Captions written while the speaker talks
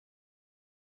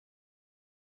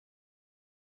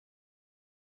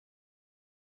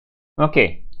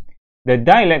Okay, the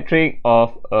dielectric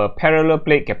of a parallel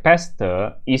plate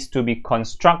capacitor is to be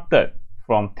constructed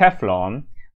from Teflon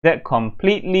that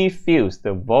completely fills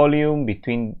the volume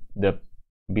between the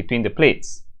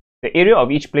plates. The area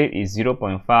of each plate is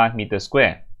 0.5 meters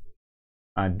square.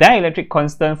 Dielectric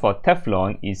constant for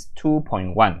Teflon is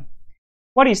 2.1.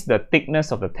 What is the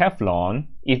thickness of the Teflon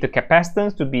if the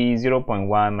capacitance to be 0.1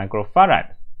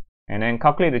 microfarad? And then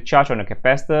calculate the charge on the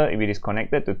capacitor if it is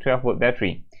connected to 12-volt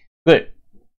battery. Good.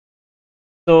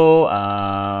 So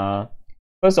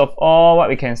first of all, what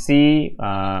we can see,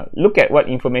 look at what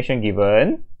information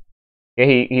given.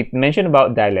 Okay, he mentioned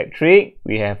about dielectric.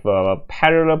 We have a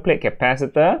parallel plate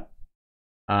capacitor.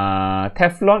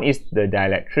 Teflon is the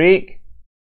dielectric.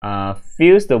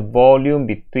 Fills the volume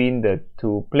between the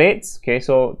two plates. Okay,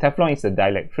 so Teflon is the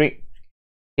dielectric.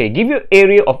 Okay, give you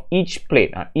area of each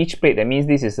plate. Each plate, that means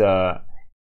this is the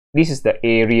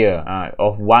area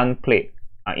of one plate.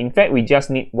 In fact, we just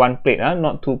need one plate,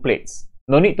 not two plates.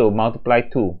 No need to multiply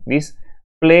two. This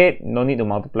plate, no need to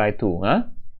multiply two.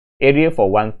 Area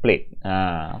for one plate.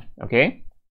 Okay.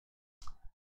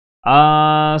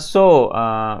 Hold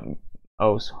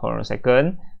on a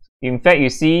second. In fact, you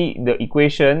see the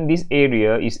equation, this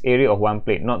area is area of one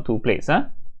plate, not two plates. Okay,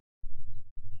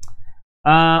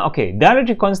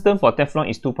 dielectric constant for Teflon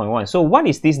is 2.1. So what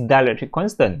is this dielectric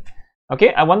constant?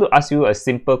 Okay, I want to ask you a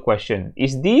simple question.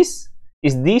 Is this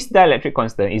dielectric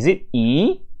constant, is it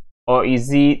E or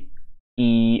is it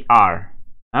ER?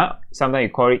 Sometimes you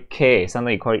call it K,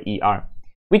 sometimes you call it ER.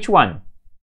 Which one?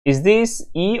 Is this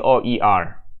E or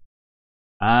ER?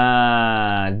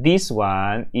 This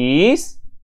one is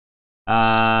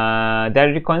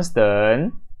dielectric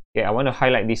constant. Okay, I want to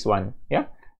highlight this one. Yeah,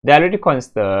 dielectric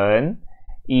constant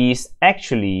is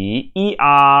actually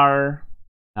ER.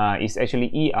 Is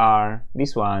actually ER.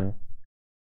 This one.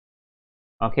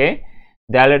 Okay,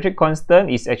 dielectric constant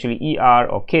is actually ER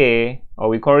or K, or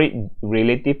we call it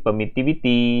relative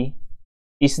permittivity.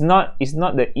 It's not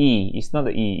the E. It's not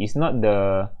the E. It's not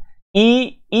the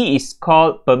E. E is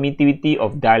called permittivity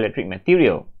of dielectric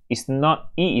material. It's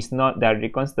not, E is not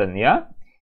dielectric constant. Yeah,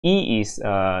 E is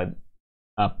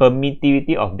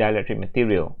permittivity of dielectric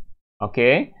material.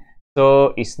 Okay,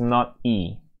 so it's not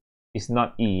E. It's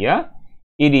not E. Yeah,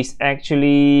 it is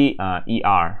actually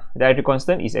ER. Dielectric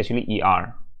constant is actually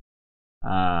ER.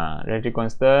 Dielectric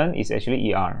constant is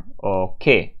actually ER or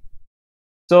K.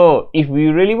 So if we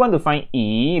really want to find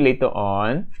E later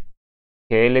on,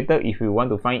 okay, later if we want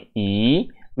to find E,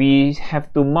 we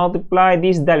have to multiply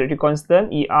this dielectric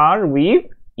constant ER with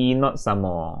E naught some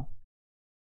more.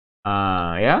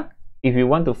 Yeah, if we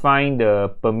want to find the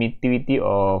permittivity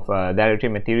of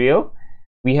dielectric material,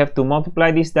 we have to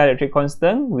multiply this dielectric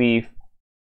constant with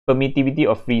permittivity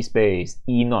of free space,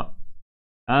 E naught.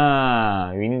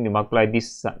 We need to multiply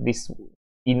this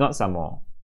E naught some more.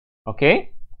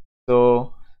 Okay,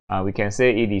 so we can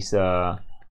say it is ER.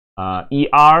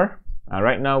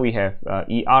 Right now we have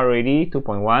ER already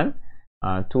 2.1.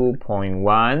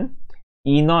 2.1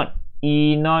 E naught.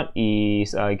 E naught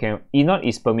is E naught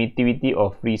is permittivity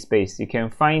of free space. You can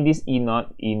find this E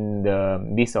naught in the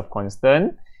list of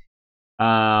constant.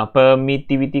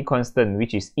 Permittivity constant,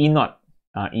 which is E naught.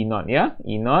 E naught, yeah,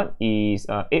 E naught is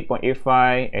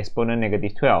 8.85 exponent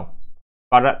negative 12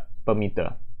 farad per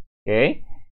meter. Okay,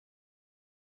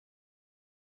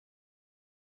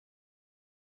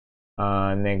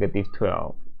 negative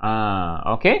 12.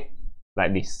 Okay,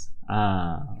 like this.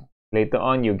 Later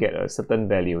on you get a certain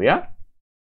value. Yeah.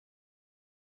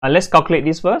 Let's calculate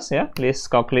this first. Yeah, let's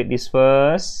calculate this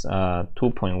first.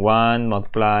 2.1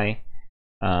 multiply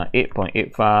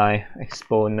 8.85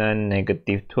 exponent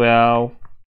negative 12.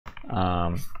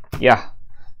 Yeah,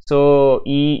 so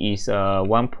E is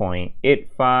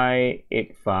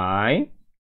 1.8585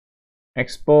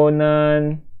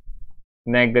 exponent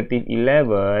negative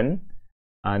 11.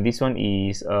 This one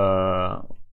is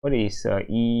what is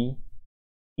E?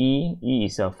 E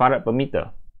is farad per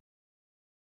meter.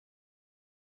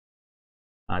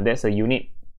 That's a unit.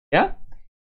 Yeah,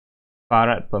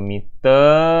 farad per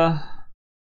meter.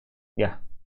 Yeah.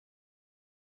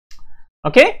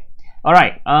 Okay. All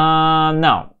right.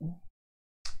 Now,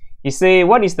 he say,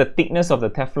 what is the thickness of the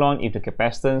Teflon if the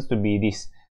capacitance to be this?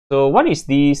 So what is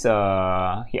this?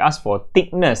 He asked for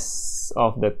thickness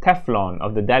of the Teflon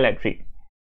of the dielectric.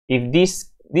 If this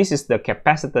is the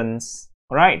capacitance,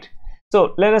 all right.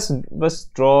 So let us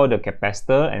first draw the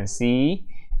capacitor and see.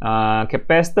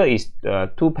 Capacitor is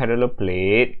two parallel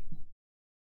plate.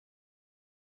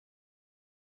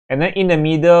 And then in the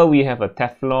middle, we have a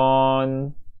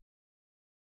Teflon.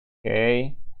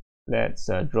 Okay, let's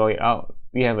draw it out.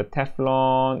 We have a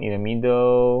Teflon in the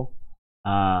middle.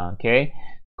 Okay,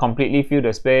 completely fill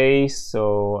the space.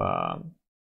 So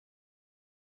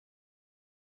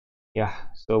yeah,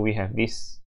 so we have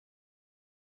this.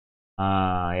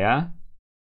 Yeah.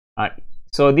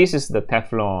 So this is the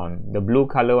Teflon. The blue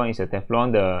color one is the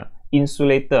Teflon, the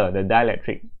insulator, the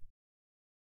dielectric.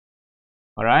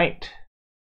 All right.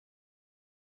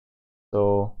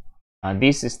 So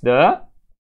this is the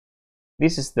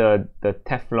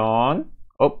Teflon.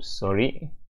 Oops,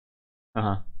 sorry.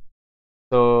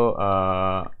 So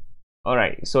all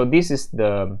right. So this is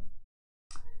the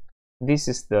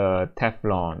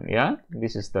Teflon. Yeah,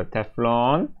 this is the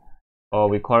Teflon, or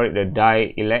we call it the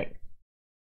dielectric.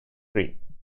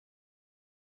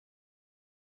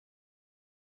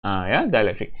 Yeah,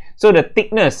 dielectric. So the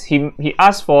thickness, he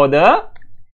asked for the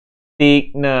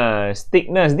thickness.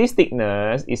 This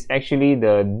thickness is actually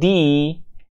the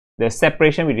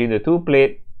separation between the two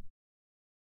plates.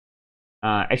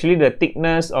 Actually, the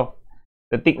thickness of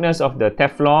the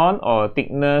Teflon, or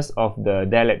thickness of the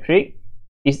dielectric,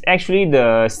 is actually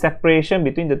the separation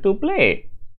between the two plates.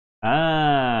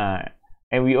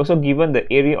 And we also given the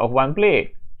area of one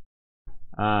plate.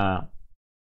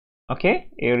 Okay,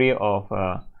 area of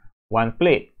one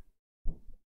plate.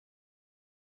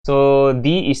 So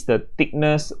D is the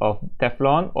thickness of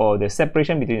Teflon, or the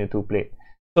separation between the two plates.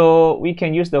 So we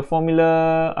can use the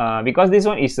formula because this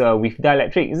one is with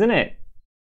dielectric, isn't it?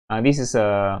 This is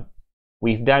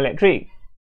with dielectric.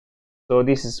 So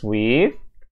this is with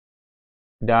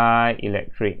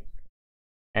dielectric,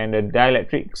 and the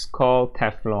dielectric is called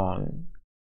Teflon.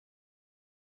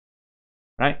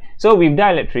 Right? So with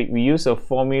dielectric, we use a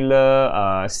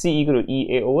formula C equal to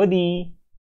EA over D.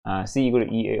 C equal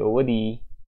to EA over D.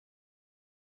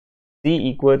 C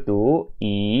equal to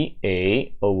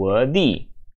EA over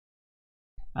D.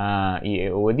 EA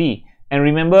over D. And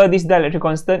remember, this dielectric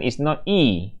constant is not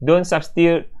E. Don't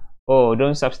substitute. Oh,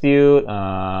 don't substitute.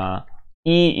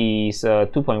 E is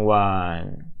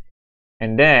 2.1.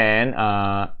 And then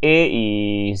A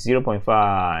is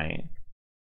 0.5.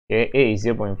 Okay, A is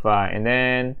 0.5. And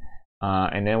then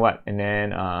what? And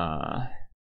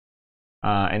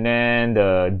then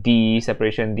the D,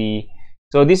 separation D.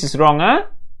 So this is wrong,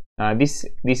 this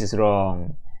is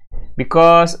wrong,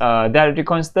 because dielectric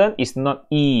constant is not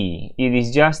E. It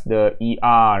is just the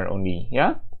ER only.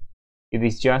 Yeah, it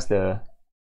is just the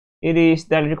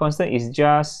dielectric constant is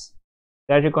just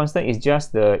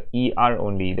the ER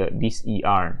only. This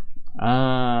ER.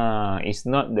 It's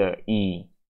not the E.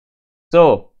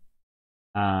 So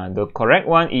the correct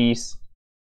one is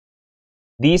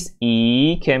this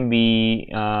E can be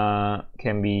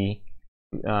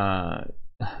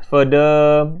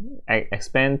further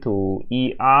expand to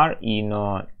ER E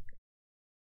naught.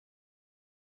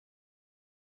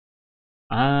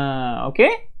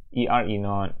 Okay, ER E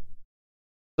naught.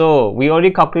 So we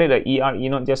already calculated the ER E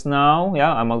naught just now.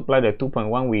 Yeah, I multiplied the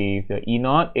 2.1 with the E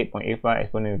naught, 8.85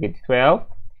 exponent negative 12,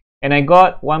 and I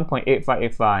got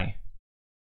 1.8585.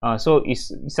 So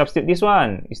it's substitute this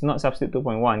one. It's not substitute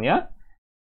 2.1. Yeah.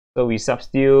 So we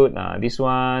substitute this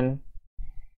one.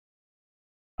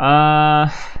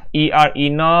 ER E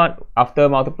naught, after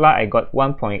multiply, I got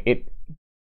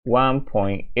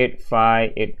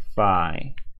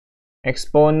 1.8585.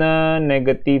 Exponent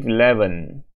negative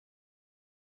 11.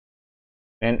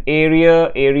 And area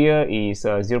is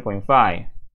 0.5.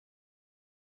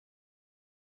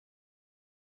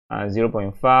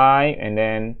 0.5, and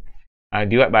then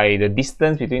divide by the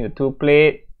distance between the two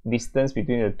plates. Distance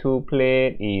between the two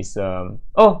plates is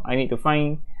oh, I need to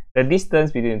find the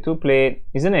distance between the two plates,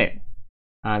 isn't it?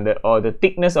 And the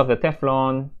thickness of the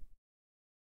Teflon,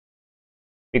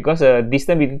 because the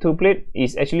distance between two plates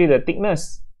is actually the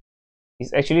thickness.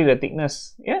 It's actually the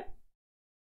thickness. Yeah.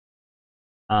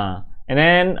 And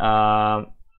then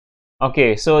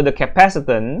okay, so the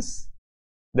capacitance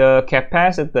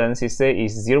is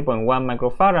 0.1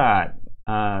 microfarad.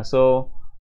 So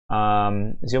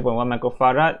 0.1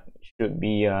 microfarad should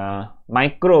be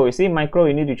micro. You see, micro,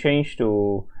 you need to change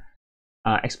to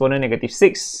exponent negative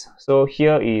 6. So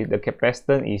here is the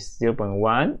capacitance is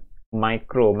 0.1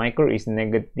 micro. Micro is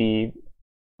negative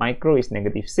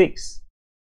 6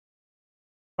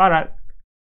 farad.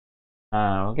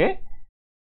 Okay,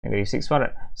 negative 6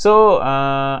 farad. So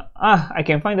I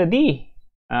can find the D.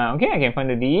 Okay, I can find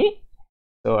the D.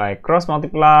 So I cross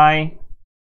multiply.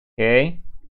 Okay,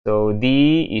 so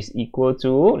D is equal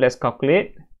to, let's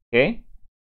calculate. Okay,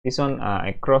 this one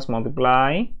I cross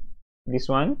multiply this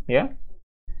one. Yeah,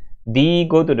 D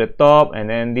go to the top, and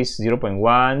then this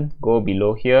 0.1 go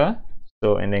below here.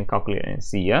 So and then calculate and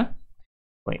see. Yeah,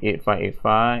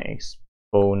 0.8585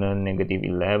 exponent negative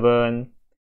 11.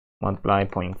 multiply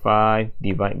 0.5,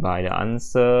 divide by the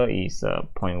answer is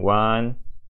 0.1,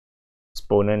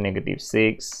 exponent negative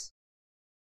 6,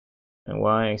 and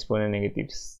y exponent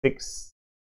negative 6.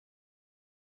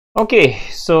 Okay,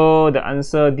 so the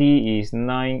answer D is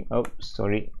 9. Oh,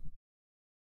 sorry.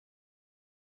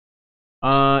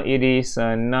 It is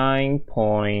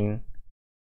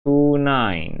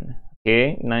 9.29.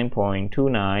 Okay,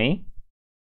 9.29.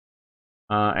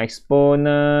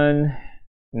 Exponent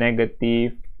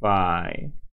negative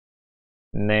 5.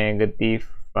 Negative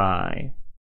 5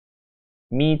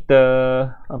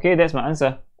 meter. Okay, that's my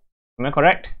answer. Am I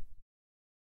correct?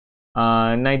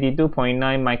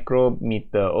 92.9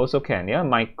 micrometer also can. Yeah,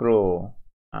 micro.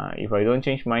 If I don't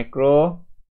change micro,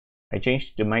 I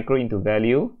change the micro into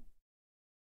value.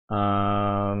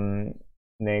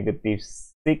 Negative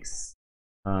 6.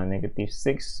 Negative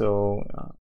 6. So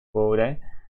go there.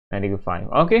 Negative 5.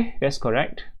 Okay, that's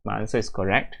correct. My answer is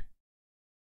correct.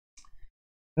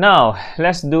 Now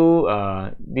let's do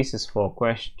this is for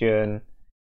question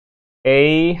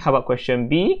A. How about question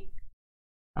B?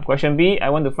 Question B, I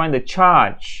want to find the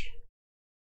charge.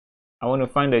 I want to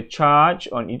find the charge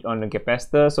on the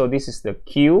capacitor. So this is the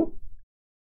Q,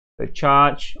 the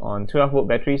charge on 12-volt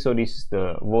battery. So this is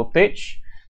the voltage.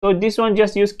 So this one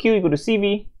just use Q equal to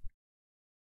CV.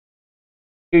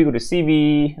 Q equal to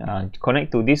CV.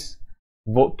 Connect to this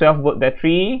 12-volt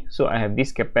battery. So I have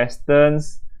this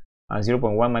capacitance,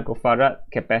 0.1 microfarad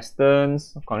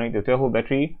capacitance, connect to 12-volt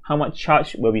battery. How much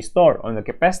charge will be stored on the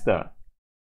capacitor?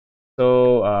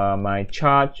 So my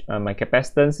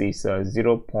capacitance is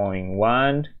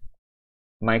 0.1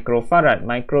 microfarad.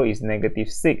 Micro is negative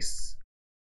 6.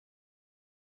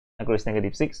 Micro is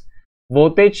negative 6.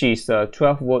 Voltage is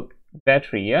 12-volt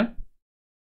battery. Yeah.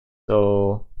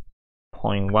 So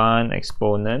 0.1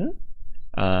 exponent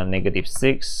negative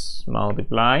 6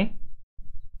 multiply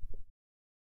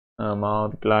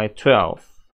 12.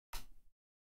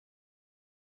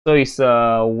 So it's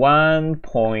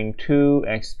 1.2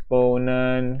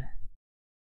 exponent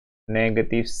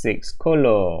negative 6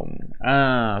 coulomb.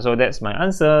 So that's my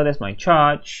answer. That's my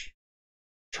charge.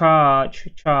 Charge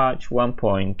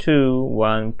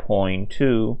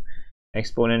 1.2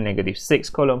 exponent negative 6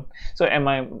 coulomb. So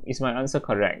is my answer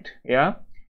correct? Yeah.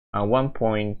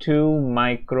 1.2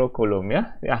 microcoulomb.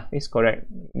 Yeah, it's correct.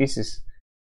 This is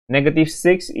negative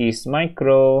 6 is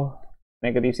micro.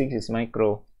 Negative 6 is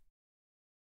micro.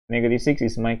 Negative 6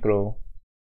 is micro.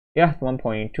 Yeah,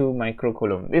 1.2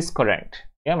 microcoulomb. This is correct.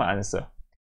 Yeah, my answer.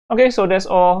 Okay, so that's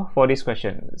all for this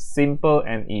question. Simple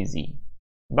and easy.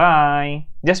 Bye.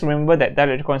 Just remember that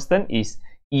dielectric constant is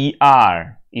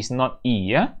ER. It's not E.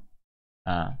 Yeah.